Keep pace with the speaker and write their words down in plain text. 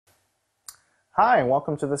Hi, and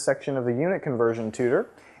welcome to this section of the Unit Conversion Tutor.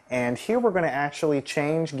 And here we're going to actually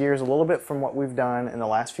change gears a little bit from what we've done in the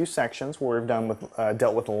last few sections, where we've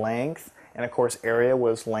dealt with length, and of course area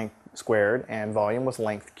was length squared and volume was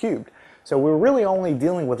length cubed. So we're really only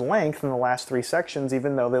dealing with length in the last three sections,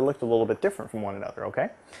 even though they looked a little bit different from one another, okay?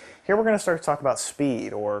 Here we're going to start to talk about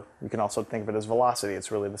speed, or you can also think of it as velocity.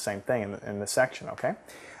 It's really the same thing in this section, okay?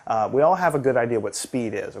 We all have a good idea what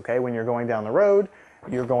speed is, okay? When you're going down the road,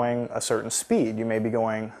 you're going a certain speed. You may be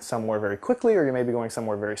going somewhere very quickly, or you may be going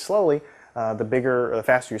somewhere very slowly. The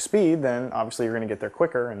faster your speed, then obviously you're going to get there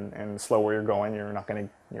quicker, and the slower you're going, you're not going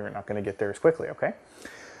to get there as quickly. Okay.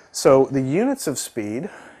 So the units of speed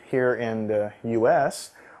here in the U.S.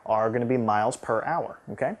 are going to be miles per hour.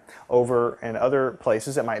 Okay. Over in other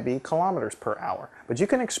places, it might be kilometers per hour. But you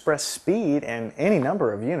can express speed in any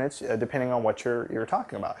number of units depending on what you're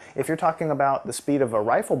talking about. If you're talking about the speed of a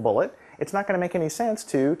rifle bullet, it's not going to make any sense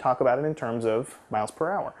to talk about it in terms of miles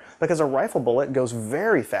per hour, because a rifle bullet goes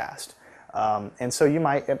very fast, and so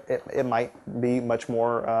it might be much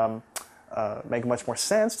more make much more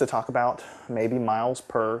sense to talk about maybe miles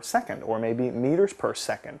per second, or maybe meters per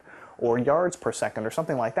second, or yards per second, or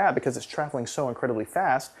something like that, because it's traveling so incredibly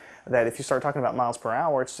fast that if you start talking about miles per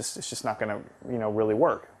hour, it's just not going to really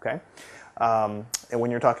work. Okay. And when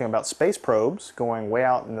you're talking about space probes going way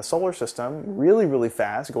out in the solar system, really, really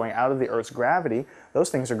fast, going out of the Earth's gravity, those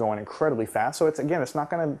things are going incredibly fast. So it's not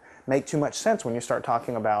going to make too much sense when you start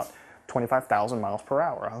talking about 25,000 miles per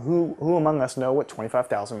hour. Who among us know what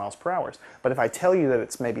 25,000 miles per hour is? But if I tell you that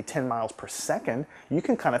it's maybe 10 miles per second, you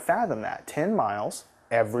can kind of fathom that. 10 miles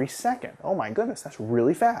every second. Oh my goodness, that's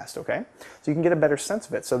really fast, okay? So you can get a better sense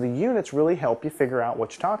of it. So the units really help you figure out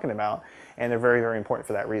what you're talking about, and they're very, very important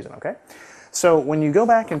for that reason, okay? So when you go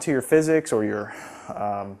back into your physics or your,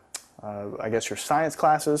 I guess your science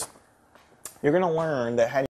classes, you're going to learn that